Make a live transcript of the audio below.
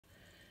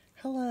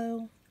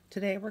Hello.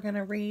 Today we're going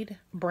to read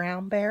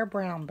Brown Bear,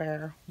 Brown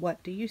Bear,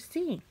 What Do You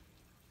See?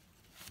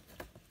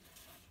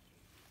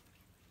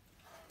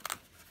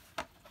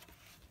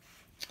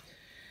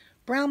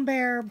 Brown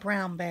Bear,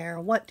 Brown Bear,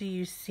 what do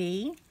you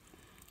see?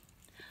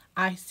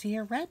 I see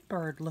a red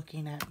bird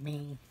looking at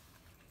me.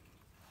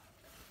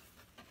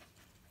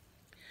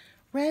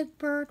 Red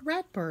bird,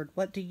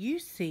 what do you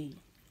see?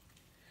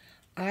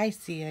 I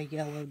see a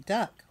yellow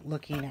duck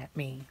looking at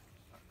me.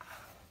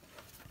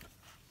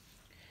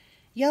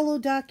 Yellow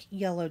duck,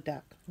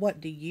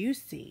 what do you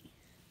see?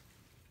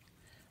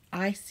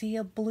 I see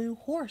a blue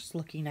horse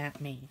looking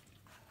at me.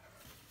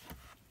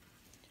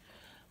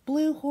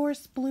 Blue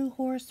horse,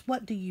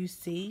 what do you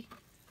see?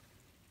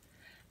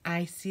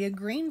 I see a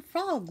green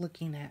frog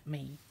looking at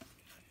me.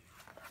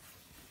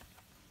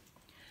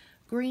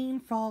 Green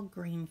frog,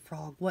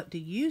 what do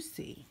you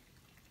see?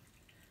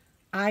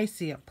 I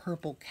see a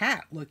purple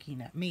cat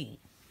looking at me.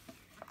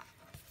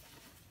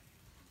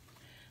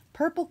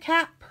 Purple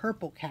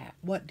cat,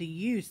 what do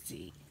you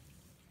see?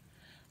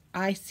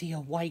 I see a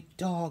white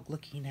dog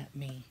looking at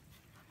me.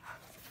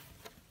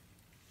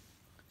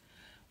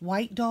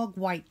 White dog,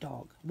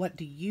 what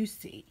do you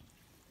see?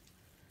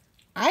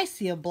 I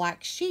see a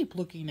black sheep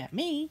looking at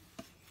me.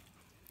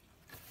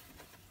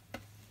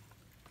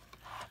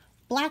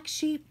 Black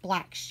sheep,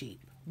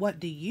 what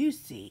do you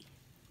see?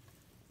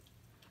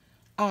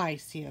 I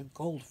see a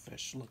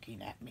goldfish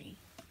looking at me.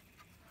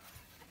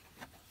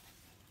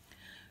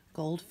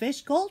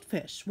 Goldfish,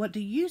 what do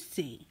you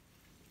see?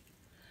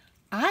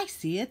 I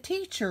see a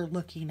teacher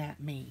looking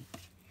at me.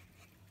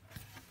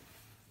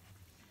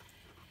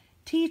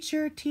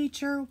 Teacher,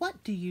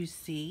 what do you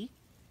see?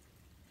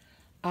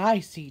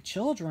 I see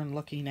children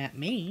looking at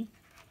me.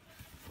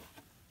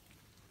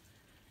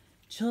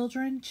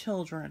 Children,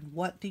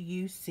 what do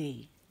you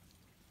see?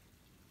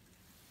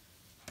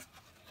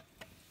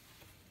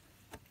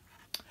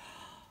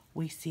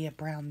 We see a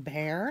brown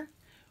bear,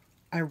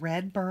 a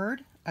red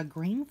bird, a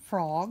green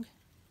frog,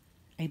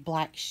 a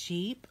black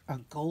sheep, a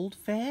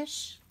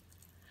goldfish,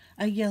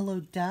 a yellow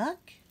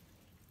duck,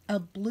 a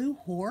blue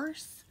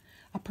horse,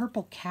 a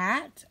purple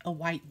cat, a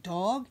white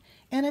dog,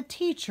 and a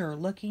teacher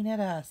looking at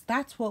us.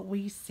 That's what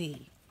we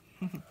see.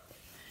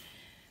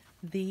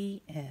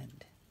 The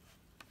end.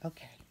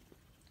 Okay.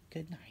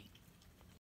 Good night.